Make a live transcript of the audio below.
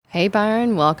Hey,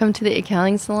 Byron. Welcome to the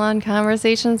Accounting Salon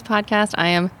Conversations podcast. I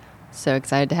am so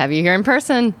excited to have you here in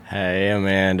person. Hey,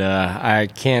 Amanda. I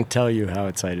can't tell you how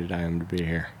excited I am to be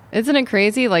here. Isn't it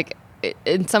crazy? Like,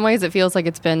 in some ways, it feels like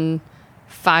it's been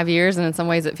 5 years, and in some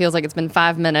ways, it feels like it's been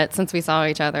 5 minutes since we saw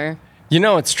each other. You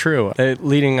know, it's true.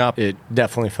 Leading up, it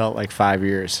definitely felt like 5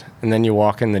 years. And then you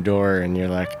walk in the door and you're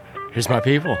like, here's my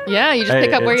people. Yeah, you just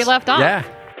pick up where you left off. Yeah.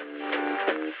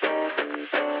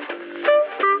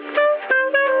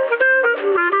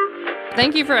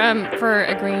 Thank you for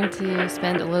agreeing to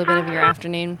spend a little bit of your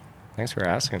afternoon Thanks for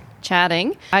asking.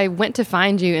 chatting. I went to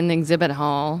find you in the exhibit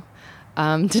hall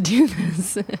to do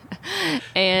this.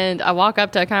 And I walk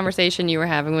up to a conversation you were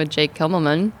having with Jake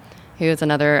Kimmelman, who is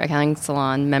another Accounting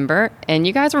Salon member. And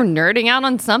you guys were nerding out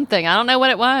on something. I don't know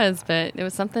what it was, but it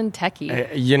was something techie.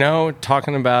 You know,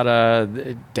 talking about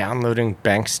downloading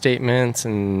bank statements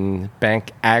and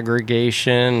bank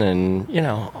aggregation and, you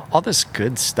know, all this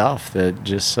good stuff that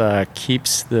just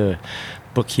keeps the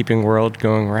bookkeeping world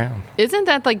going around. Isn't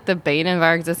that like the bane of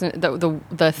our existence?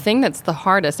 The thing that's the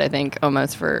hardest, I think,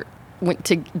 almost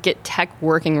to get tech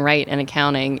working right in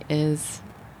accounting is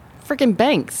freaking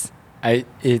banks.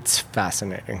 It's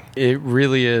fascinating. It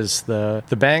really is the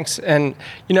banks. And,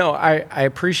 you know, I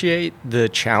appreciate the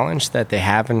challenge that they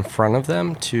have in front of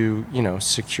them to, you know,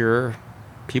 secure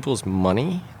people's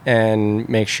money and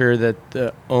make sure that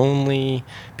the only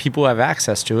people who have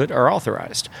access to it are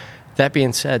authorized. That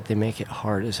being said, they make it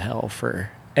hard as hell for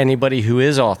anybody who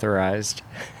is authorized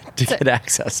to get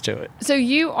access to it. So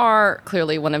you are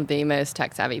clearly one of the most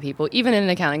tech-savvy people, even in an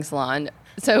accounting salon.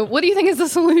 So what do you think is the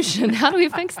solution? How do we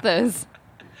fix this?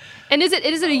 And is it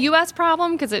a U.S.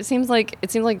 problem? Because it seems like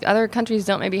other countries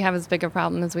don't maybe have as big a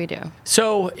problem as we do.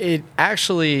 So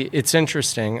it's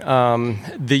interesting.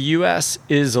 The U.S.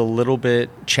 is a little bit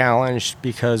challenged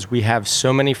because we have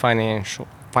so many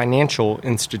financial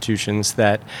institutions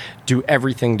that do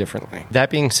everything differently. That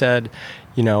being said,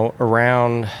 you know,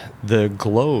 around the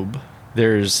globe,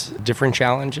 there's different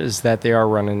challenges that they are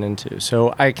running into.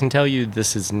 So I can tell you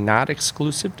this is not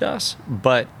exclusive to us,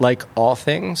 but like all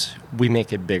things, we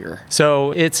make it bigger.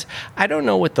 So I don't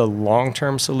know what the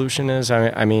long-term solution is.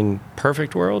 I mean,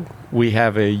 perfect world, we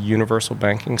have a universal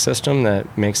banking system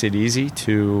that makes it easy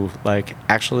to like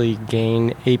actually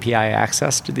gain API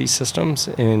access to these systems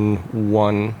in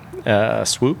one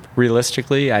swoop.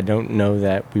 Realistically, I don't know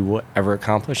that we will ever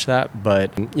accomplish that,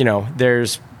 but you know,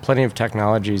 there's plenty of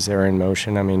technologies that are in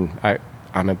motion. I mean,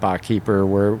 I'm at BotKeeper.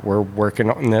 We're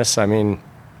working on this. I mean,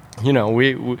 you know,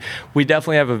 we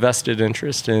definitely have a vested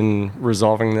interest in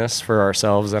resolving this for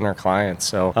ourselves and our clients.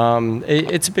 So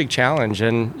it's a big challenge.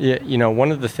 And, you know,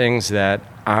 one of the things that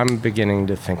I'm beginning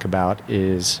to think about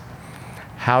is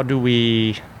how do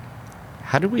we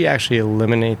actually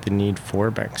eliminate the need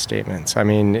for bank statements? I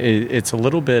mean, it's a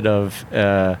little bit of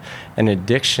an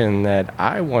addiction that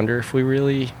I wonder if we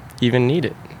really even need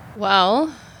it.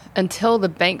 Well, until the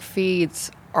bank feeds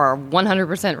are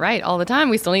 100% right all the time,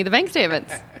 we still need the bank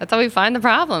statements. That's how we find the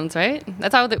problems, right?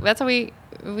 That's how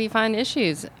we find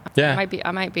issues. Yeah.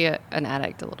 I might be an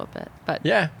addict a little bit, but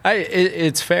yeah,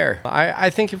 it's fair. I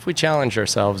think if we challenge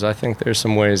ourselves, I think there's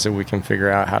some ways that we can figure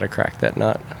out how to crack that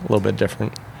nut a little bit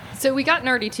different. So we got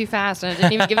nerdy too fast, and I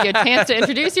didn't even give you a chance to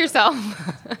introduce yourself.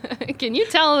 Can you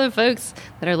tell the folks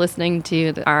that are listening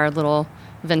to our little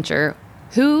venture,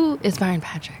 who is Byron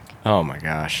Patrick? Oh my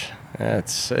gosh,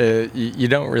 that's you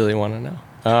don't really want to know.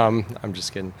 I'm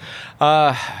just kidding.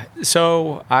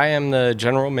 So I am the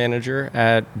general manager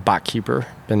at BotKeeper.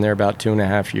 Been there about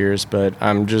 2.5 years, but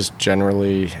I'm just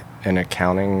generally an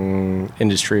accounting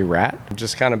industry rat. I've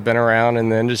just kind of been around in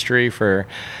the industry for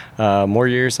more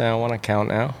years than I want to count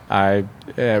now.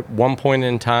 At one point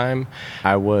in time,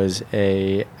 I was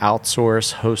a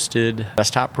outsource hosted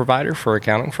desktop provider for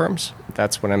accounting firms.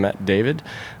 That's when I met David,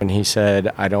 and he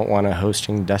said, I don't want a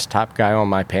hosting desktop guy on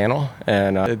my panel.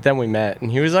 And then we met, and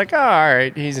he was like, oh, all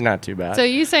right, he's not too bad. So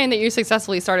you saying that you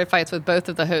successfully started fights with both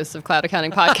of the hosts of Cloud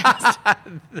Accounting Podcast?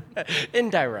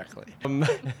 Indirectly.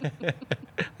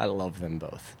 I love them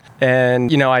both.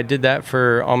 And, you know, I did that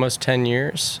for almost 10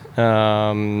 years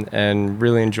and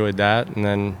really enjoyed that. And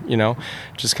then, you know,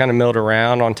 just kind of milled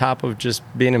around on top of just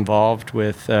being involved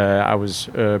with, I was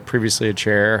previously a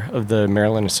chair of the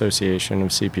Maryland Association of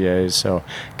CPAs. So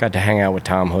got to hang out with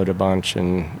Tom Hood a bunch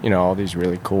and, you know, all these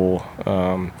really cool,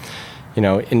 you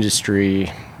know,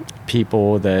 industry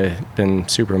people that have been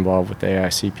super involved with the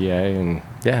AICPA. And,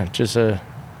 yeah, just a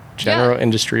general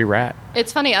industry rat.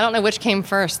 It's funny. I don't know which came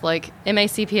first, like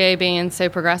MACPA being so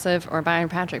progressive or Byron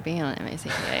Patrick being on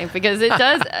MACPA, because it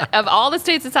does, of all the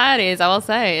state societies, I will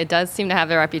say, it does seem to have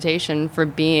the reputation for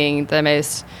being the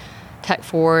most tech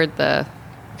forward, the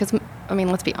Because, I mean,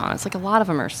 let's be honest, like a lot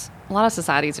of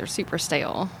societies are super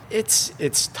stale.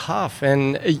 It's tough.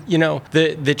 And,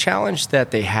 the challenge that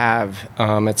they have,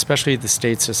 especially the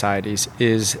state societies,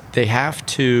 is they have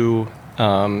to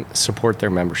support their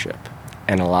membership.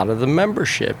 And a lot of the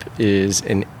membership is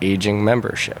an aging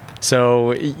membership.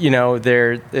 So,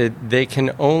 they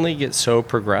can only get so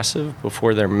progressive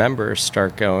before their members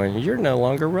start going, you're no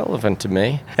longer relevant to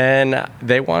me. And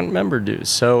they want member dues.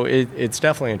 So it's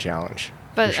definitely a challenge.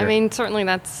 But, sure. I mean, certainly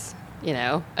that's,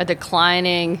 a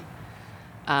declining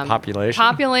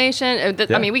population.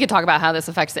 I mean, we could talk about how this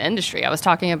affects the industry. I was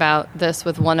talking about this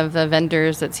with one of the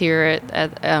vendors that's here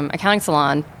at Accounting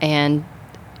Salon, and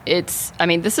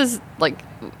this is like,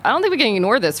 I don't think we can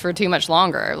ignore this for too much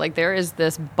longer. Like, there is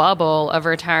this bubble of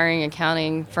retiring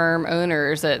accounting firm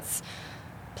owners that's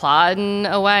plodding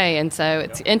away. And so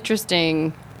it's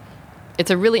interesting.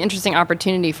 It's a really interesting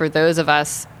opportunity for those of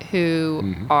us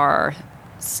who are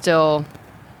still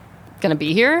going to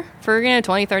be here for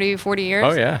 20, 30, 40 years.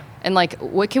 Oh, yeah. And, like,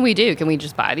 what can we do? Can we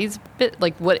just buy these?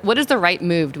 What is the right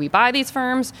move? Do we buy these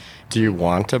firms? Do you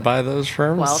want to buy those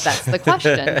firms? Well, that's the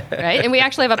question, right? And we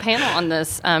actually have a panel on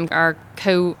this. Our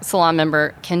co-salon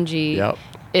member, Kenji,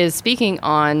 is speaking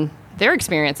on their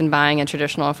experience in buying a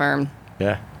traditional firm.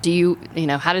 Yeah. Do you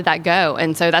how did that go?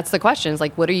 And so that's the question, is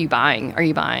like, what are you buying? Are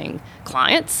you buying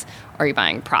clients? Are you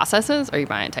buying processes? Are you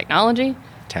buying technology?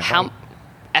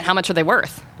 And how much are they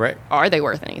worth? Right. Are they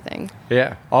worth anything?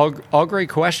 Yeah. All great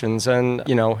questions. And,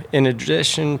 in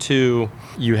addition to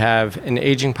you have an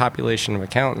aging population of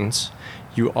accountants,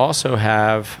 you also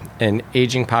have an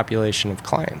aging population of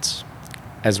clients,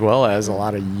 as well as a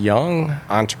lot of young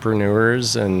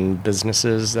entrepreneurs and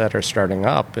businesses that are starting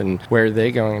up, and where are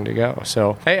they going to go?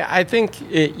 So I think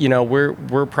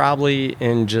we're probably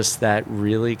in just that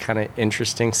really kind of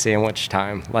interesting sandwich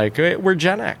time. Like, we're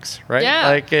Gen X, right?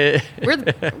 Yeah, we're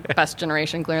the best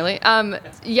generation, clearly. And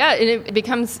it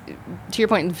becomes, to your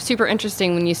point, super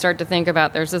interesting when you start to think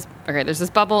about there's this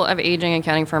bubble of aging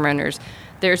accounting firm owners.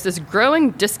 There's this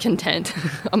growing discontent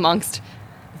amongst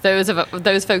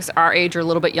those folks our age or a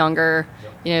little bit younger,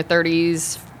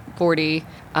 30s, 40,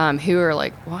 who are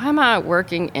like, why am I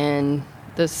working in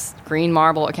this green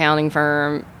marble accounting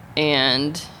firm,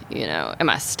 and, am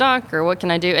I stuck, or what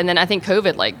can I do? And then I think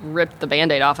COVID ripped the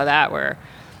Band-Aid off of that, where,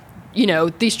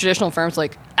 these traditional firms,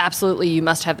 absolutely, you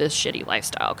must have this shitty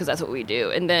lifestyle because that's what we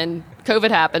do. And then COVID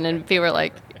happened, and people were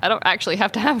like, I don't actually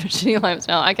have to have a shitty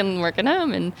lifestyle. I can work at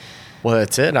home. And well,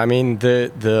 that's it. I mean,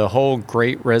 the whole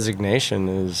Great Resignation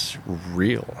is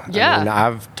real. Yeah. I mean,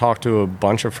 I've talked to a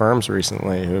bunch of firms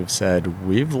recently who have said,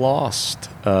 we've lost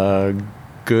a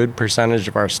good percentage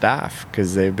of our staff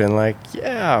because they've been like,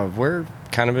 yeah, we're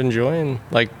kind of enjoying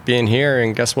being here.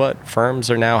 And guess what? Firms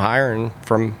are now hiring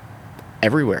from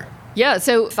everywhere. Yeah.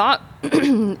 So thought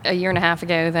a year and a half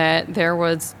ago that there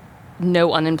was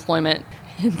no unemployment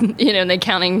in the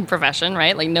accounting profession,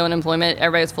 right? No unemployment,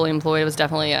 everybody was fully employed. It was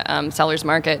definitely a seller's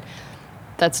market.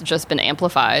 That's just been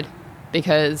amplified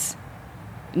because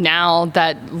now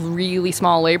that really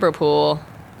small labor pool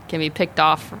can be picked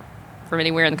off from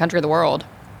anywhere in the country or the world.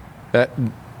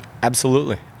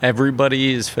 Absolutely.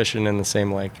 Everybody is fishing in the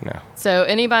same lake now. So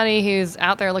anybody who's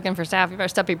out there looking for staff, you better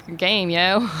step up your game,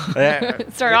 yo.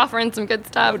 Start offering some good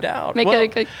stuff. No doubt. Make it a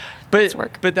good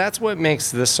work. But that's what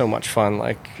makes this so much fun.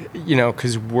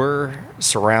 Because we're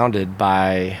surrounded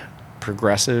by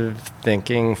progressive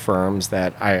thinking firms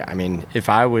that I mean, if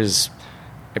I was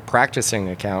a practicing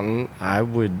accountant, I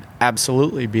would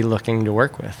absolutely be looking to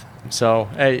work with. So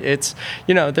it's,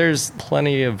 there's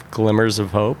plenty of glimmers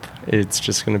of hope. It's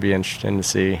just going to be interesting to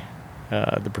see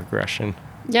the progression.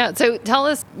 Yeah. So tell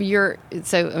us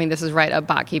this is right up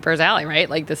BotKeeper's alley,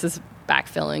 right? This is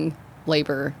backfilling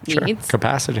labor needs.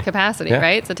 Capacity, yeah.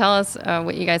 Right? So tell us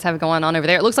what you guys have going on over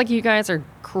there. It looks like you guys are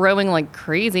growing like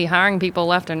crazy, hiring people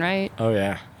left and right. Oh,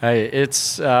 yeah.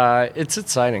 It's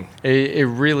exciting. It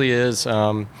really is.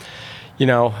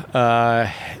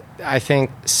 I think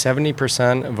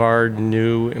 70% of our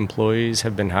new employees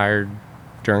have been hired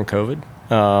during COVID.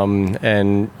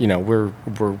 And we're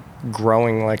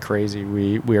growing like crazy.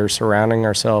 We are surrounding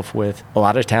ourselves with a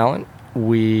lot of talent.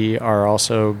 We are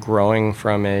also growing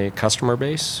from a customer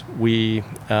base. We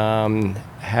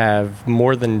have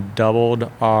more than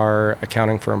doubled our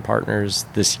accounting firm partners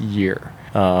this year.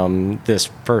 This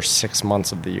first 6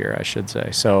 months of the year, I should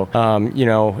say. So,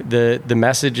 the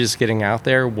message is getting out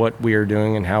there, what we are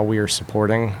doing and how we are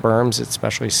supporting firms,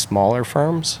 especially smaller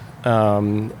firms.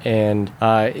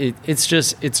 It's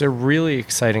a really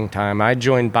exciting time. I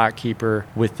joined BotKeeper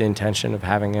with the intention of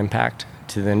having impact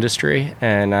to the industry.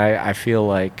 And I feel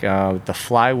like the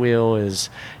flywheel is,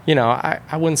 I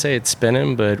wouldn't say it's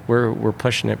spinning, but we're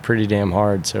pushing it pretty damn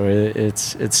hard. So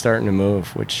it's starting to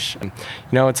move, which,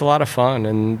 it's a lot of fun.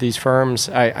 And these firms,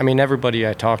 I mean, everybody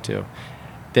I talk to,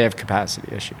 they have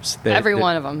capacity issues.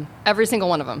 One of them. Every single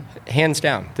one of them. Hands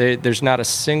down. There's not a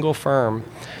single firm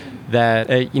that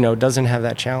doesn't have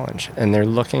that challenge, and they're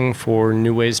looking for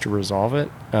new ways to resolve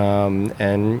it.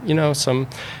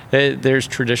 There's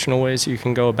traditional ways you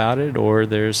can go about it, or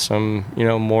there's some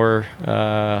more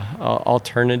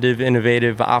alternative,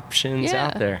 innovative options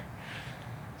out there.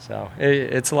 So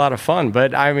it's a lot of fun.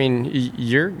 But I mean,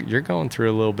 you're going through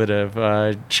a little bit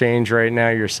of change right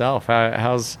now yourself.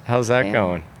 How's that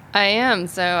going? I am.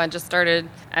 So I just started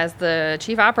as the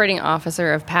Chief Operating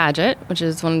Officer of Paget, which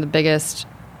is one of the biggest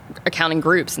accounting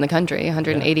groups in the country,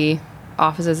 180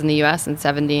 offices in the U.S. and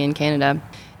 70 in Canada.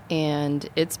 And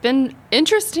it's been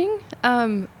interesting.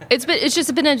 I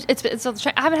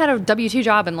haven't had a W-2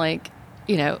 job in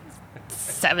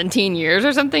 17 years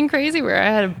or something crazy, where I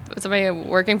had somebody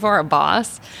working for a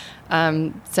boss.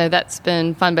 So that's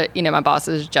been fun. But my boss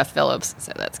is Jeff Phillips,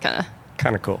 so that's kind of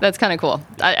cool. That's kind of cool.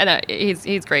 I know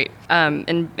he's great.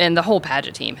 And the whole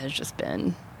Paget team has just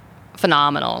been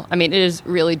phenomenal. I mean, it is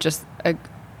really just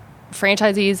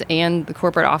franchisees and the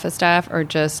corporate office staff are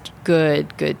just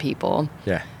good people.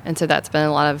 Yeah. And so that's been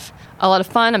a lot of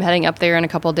fun. I'm heading up there in a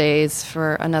couple of days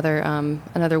for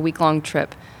another week-long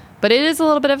trip. But it is a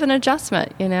little bit of an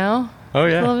adjustment, Oh, yeah. It's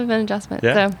a little bit of an adjustment.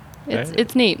 Yeah. So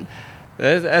it's neat.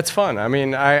 That's fun. I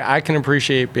mean, I can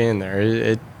appreciate being there.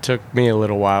 It took me a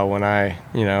little while when I,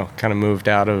 kind of moved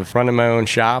out of running my own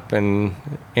shop and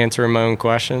answering my own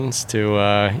questions to,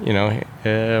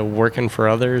 working for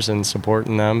others and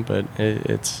supporting them. But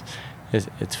it's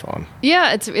fun.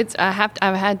 Yeah,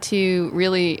 I've had to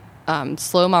really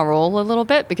slow my roll a little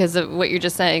bit because of what you're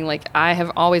just saying. Like, I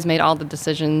have always made all the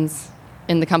decisions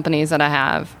in the companies that I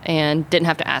have and didn't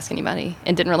have to ask anybody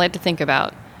and didn't really have to think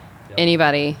about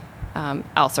anybody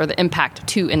else or the impact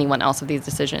to anyone else of these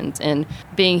decisions. And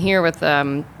being here with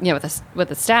with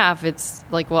the staff, it's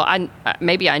like, well,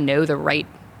 maybe I know the right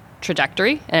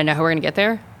trajectory and I know how we're going to get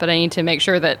there, but I need to make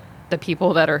sure that the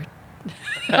people that are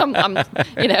I'm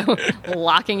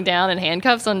locking down in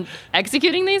handcuffs on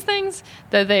executing these things,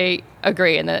 that they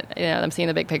agree and that I'm seeing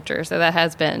the big picture. So that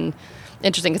has been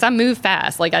interesting because I move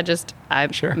fast. Like I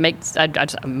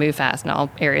move fast in all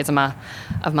areas of my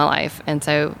life, and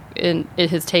so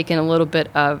it has taken a little bit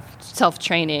of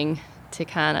self-training to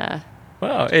kind of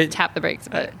tap the brakes a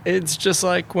bit. It's just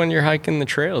like when you're hiking the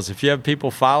trails. If you have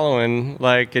people following,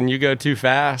 and you go too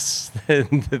fast,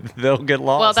 they'll get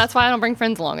lost. Well, that's why I don't bring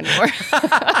friends along anymore.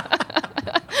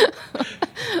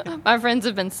 My friends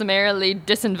have been summarily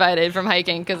disinvited from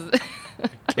hiking because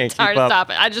I'm tired of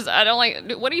stopping. I don't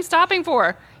like. What are you stopping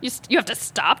for? You have to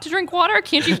stop to drink water?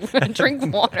 Can't you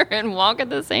drink water and walk at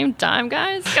the same time,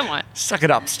 guys? Come on. Suck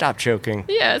it up. Stop choking.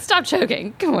 Yeah, stop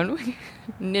choking. Come on.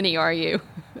 Ninny are you?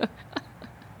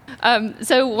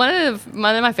 So one of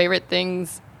my favorite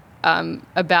things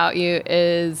about you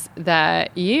is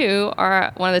that you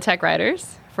are one of the tech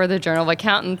writers for the Journal of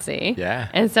Accountancy. Yeah.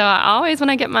 And so I always, when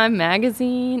I get my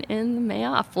magazine in the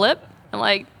mail, I flip. I'm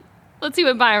like, let's see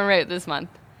what Byron wrote this month.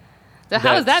 So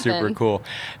how has that been? Super cool.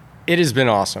 It has been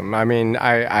awesome. I mean,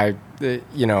 I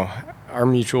our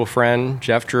mutual friend,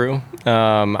 Jeff Drew,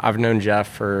 I've known Jeff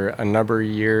for a number of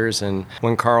years. And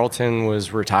when Carlton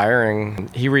was retiring,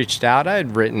 he reached out. I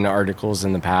had written articles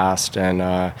in the past and,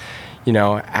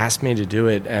 asked me to do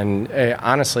it. And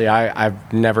honestly,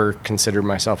 I've never considered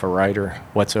myself a writer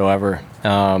whatsoever.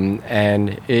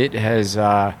 And it has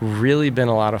really been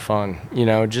a lot of fun.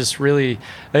 Just really,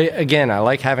 again, I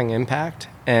like having impact.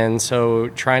 And so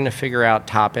trying to figure out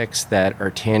topics that are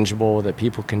tangible, that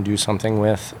people can do something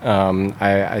with.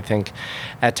 I think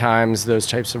at times those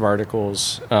types of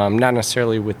articles, not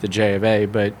necessarily with the J of A,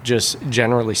 but just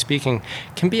generally speaking,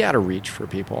 can be out of reach for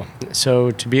people. So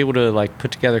to be able to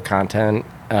put together content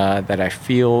that I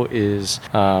feel is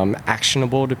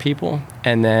actionable to people,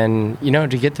 and then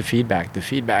to get the feedback. The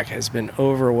feedback has been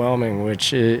overwhelming,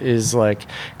 which is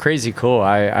crazy cool.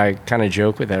 I kind of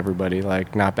joke with everybody,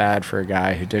 not bad for a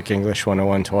guy who took English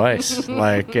 101 twice. It's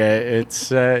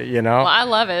Well, I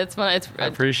love it. I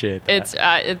appreciate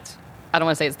that. I don't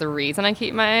want to say it's the reason I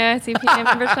keep my AICPA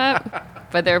membership,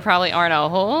 but there probably aren't a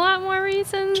whole lot more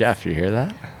reasons. Jeff, you hear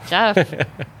that? Jeff,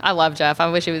 I love Jeff. I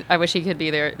wish he could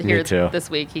be here this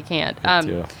week. He can't.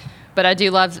 Me too. But I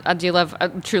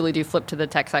truly do flip to the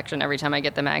tech section every time I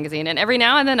get the magazine. And every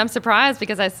now and then I'm surprised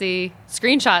because I see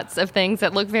screenshots of things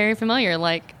that look very familiar.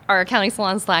 Like our Accounting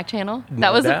Salon Slack channel. No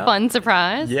That was doubt. a fun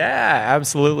surprise. Yeah,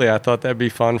 absolutely. I thought that'd be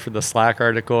fun for the Slack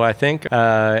article. I think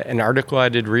an article I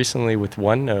did recently with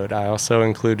OneNote, I also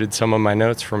included some of my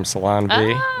notes from Salon V.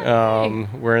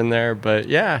 Were in there. But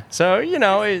yeah, so,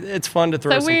 it's fun to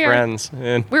throw some friends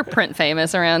in. We're print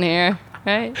famous around here.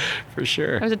 Right? For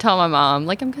sure. I have to tell my mom,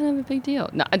 like, I'm kind of a big deal.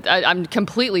 No, I'm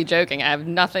completely joking. I have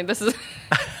nothing. This is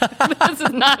this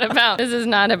is not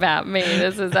about me.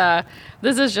 This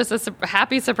is just a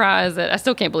happy surprise that I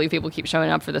still can't believe people keep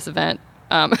showing up for this event.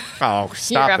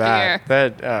 Stop that.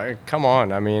 That come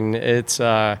on. I mean, it's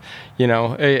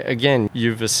again,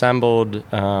 you've assembled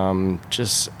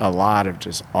just a lot of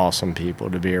just awesome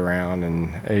people to be around,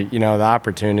 and the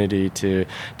opportunity to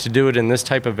do it in this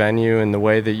type of venue and the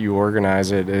way that you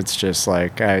organize it, it's just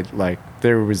like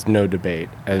there was no debate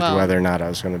as to whether or not I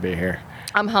was going to be here.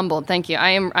 I'm humbled. Thank you.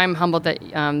 I'm humbled that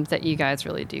that you guys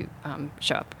really do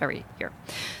show up every year.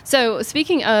 So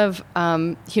speaking of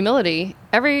humility,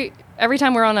 every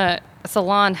time we're on a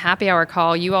salon happy hour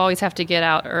call, you always have to get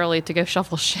out early to go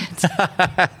shuffle shit.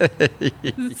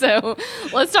 So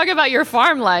let's talk about your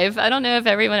farm life. I don't know if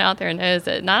everyone out there knows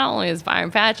that not only is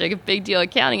Byron Patrick a big deal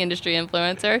accounting industry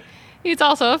influencer, he's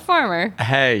also a farmer.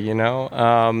 Hey,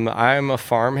 I'm a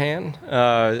farmhand.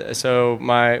 So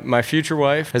my future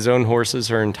wife has owned horses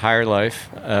her entire life.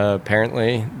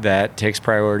 Apparently, that takes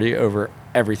priority over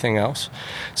everything else.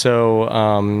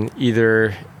 So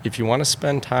either if you want to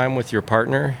spend time with your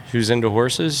partner who's into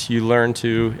horses, you learn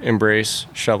to embrace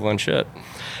shoveling shit.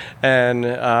 And we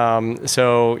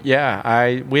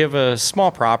have a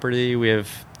small property. We have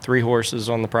 3 horses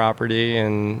on the property,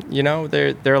 and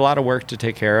they're a lot of work to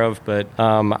take care of, but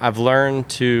I've learned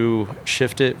to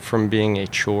shift it from being a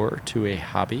chore to a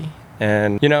hobby.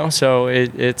 And so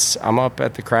I'm up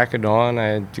at the crack of dawn.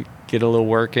 I get a little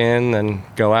work in, then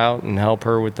go out and help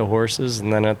her with the horses,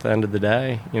 and then at the end of the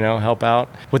day, help out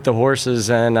with the horses.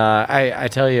 And I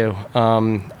tell you,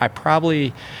 I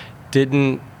probably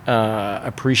didn't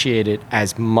appreciate it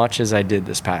as much as I did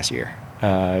this past year.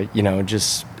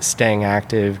 Just staying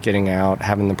active, getting out,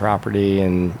 having the property,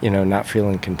 and, not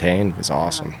feeling contained was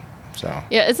awesome. So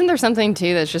yeah, isn't there something,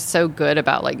 too, that's just so good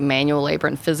about, like, manual labor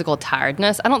and physical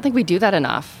tiredness? I don't think we do that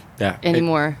enough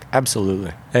anymore.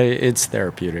 Absolutely. It's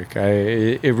therapeutic.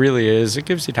 It really is. It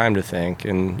gives you time to think.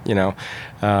 And,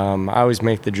 I always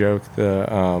make the joke,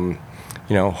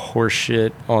 horse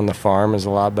shit on the farm is a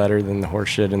lot better than the horse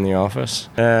shit in the office.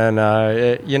 And,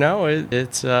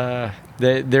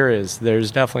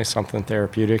 there's definitely something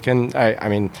therapeutic. And I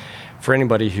mean, for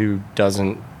anybody who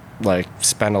doesn't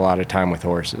spend a lot of time with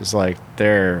horses,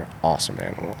 they're awesome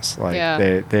animals.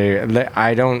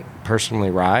 I don't personally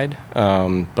ride,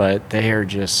 but they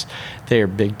are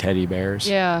big teddy bears.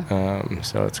 Yeah.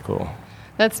 So it's cool.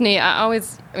 That's neat. I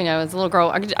always, as a little girl,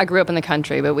 I grew up in the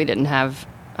country, but we didn't have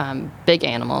big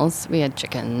animals. We had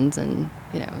chickens and,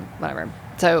 whatever.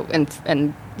 So,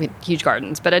 and we had huge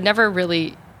gardens, but I'd never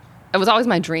really, it was always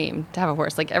my dream to have a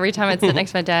horse. Like every time I'd sit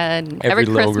next to my dad, and every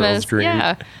little Christmas, girl's dream.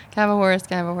 yeah, can I have a horse?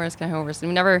 Can I have a horse? Can I have a horse? And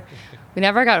we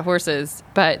never got horses,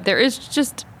 but there is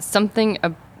just something,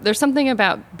 there's something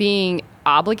about being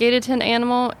obligated to an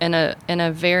animal in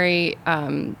a very, I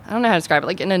don't know how to describe it,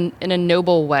 like in a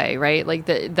noble way, right? Like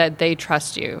that they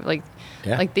trust you. Like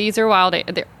these are wild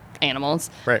they're animals.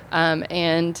 Right.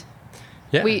 And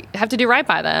we have to do right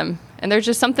by them. And there's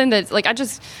just something that's like, I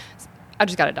just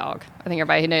got a dog. I think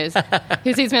everybody who knows,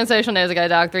 who sees me on social knows I got a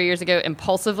dog 3 years ago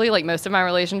impulsively. Like most of my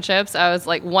relationships, I was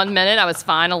like, 1 minute I was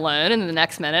fine alone, and the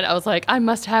next minute I was like, I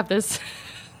must have this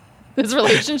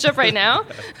relationship right now.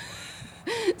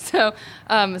 So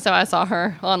I saw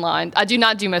her online. I do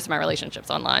not do most of my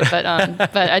relationships online, but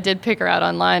I did pick her out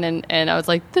online, and I was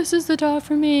like, this is the dog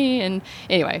for me. And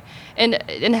anyway, and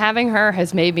having her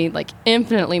has made me like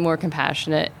infinitely more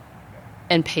compassionate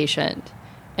and patient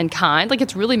and kind. Like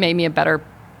it's really made me a better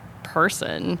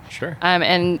person. Sure.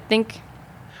 And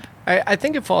I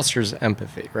think it fosters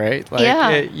empathy, right?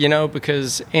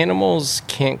 Because animals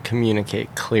can't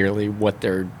communicate clearly what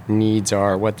their needs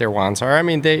are, what their wants are. I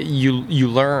mean, you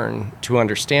learn to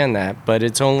understand that, but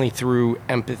it's only through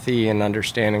empathy and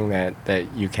understanding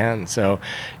that you can. So,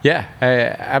 yeah,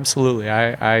 absolutely.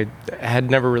 I had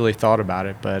never really thought about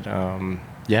it, but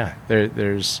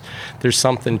there's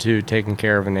something to taking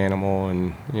care of an animal,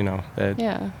 and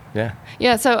that.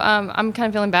 Yeah. So I'm kind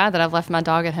of feeling bad that I've left my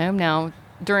dog at home now.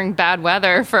 during bad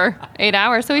weather for 8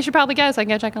 hours, so we should probably go so I can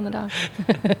go check on the dog.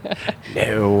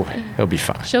 No, he'll be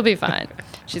fine. She'll be fine.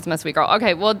 She's my sweet girl.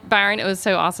 Okay, well, Byron, it was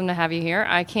so awesome to have you here.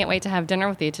 I can't wait to have dinner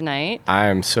with you tonight. I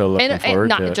am so looking forward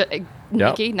to it.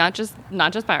 Nikki, not just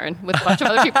Byron, with a bunch of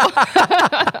other people.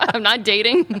 I'm not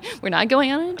dating. We're not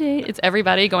going on a date. It's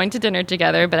everybody going to dinner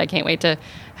together, but I can't wait to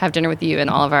have dinner with you and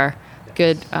all of our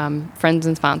good friends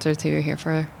and sponsors who are here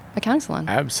for Accounting Salon.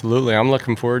 Absolutely. I'm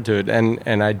looking forward to it.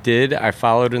 And I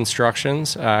followed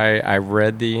instructions. I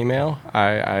read the email.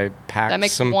 I packed that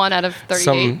makes 1 out of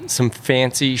 38. Some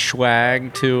fancy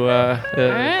swag to, all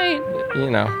right.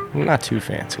 Not too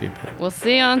fancy. But. We'll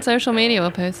see you on social media.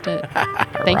 We'll post it.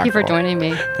 Thank you for joining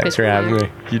me. Thanks for having me.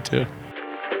 You too.